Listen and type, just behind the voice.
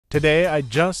Today, I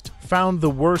just found the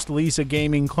worst Lisa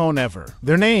Gaming clone ever.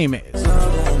 Their name is...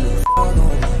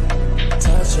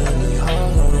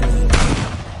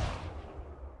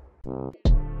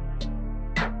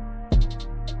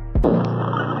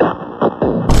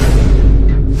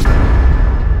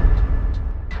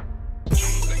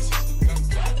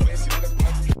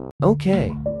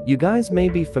 Okay, you guys may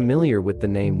be familiar with the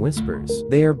name Whispers.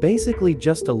 They are basically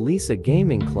just a Lisa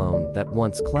Gaming clone that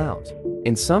wants clout.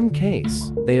 In some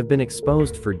case, they have been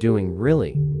exposed for doing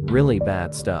really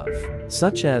bad stuff,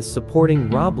 such as supporting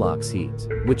Roblox Heat,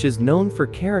 which is known for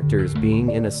characters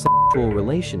being in a sexual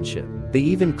relationship. They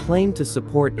even claim to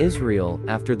support Israel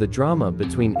after the drama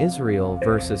between Israel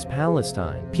versus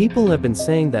Palestine. People have been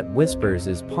saying that Whispers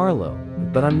is Parlo,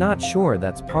 but I'm not sure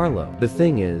that's Parlo. The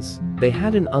thing is, they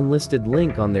had an unlisted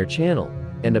link on their channel,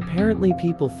 and apparently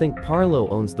people think Parlo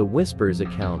owns the Whispers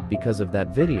account because of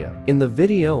that video. In the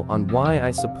video on why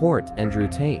I support Andrew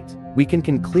Tate, we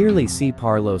can clearly see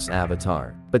Parlo's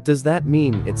avatar. But does that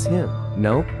mean it's him?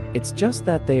 Nope, it's just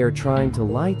that they are trying to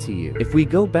lie to you. If we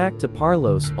go back to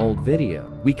Parlo's old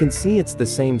video, we can see it's the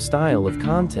same style of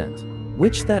content,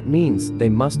 which that means they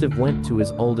must have went to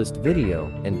his oldest video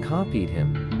and copied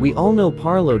him. We all know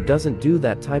Parlo doesn't do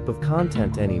that type of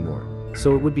content anymore,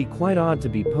 so it would be quite odd to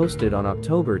be posted on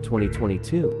October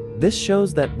 2022. This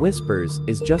shows that Whispers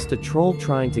is just a troll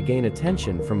trying to gain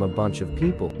attention from a bunch of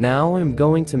people. Now I'm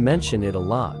going to mention it a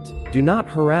lot. Do not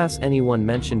harass anyone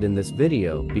mentioned in this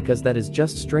video because that is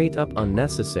just straight up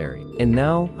unnecessary. And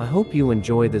now, I hope you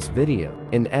enjoy this video.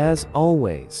 And as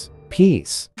always,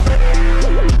 peace.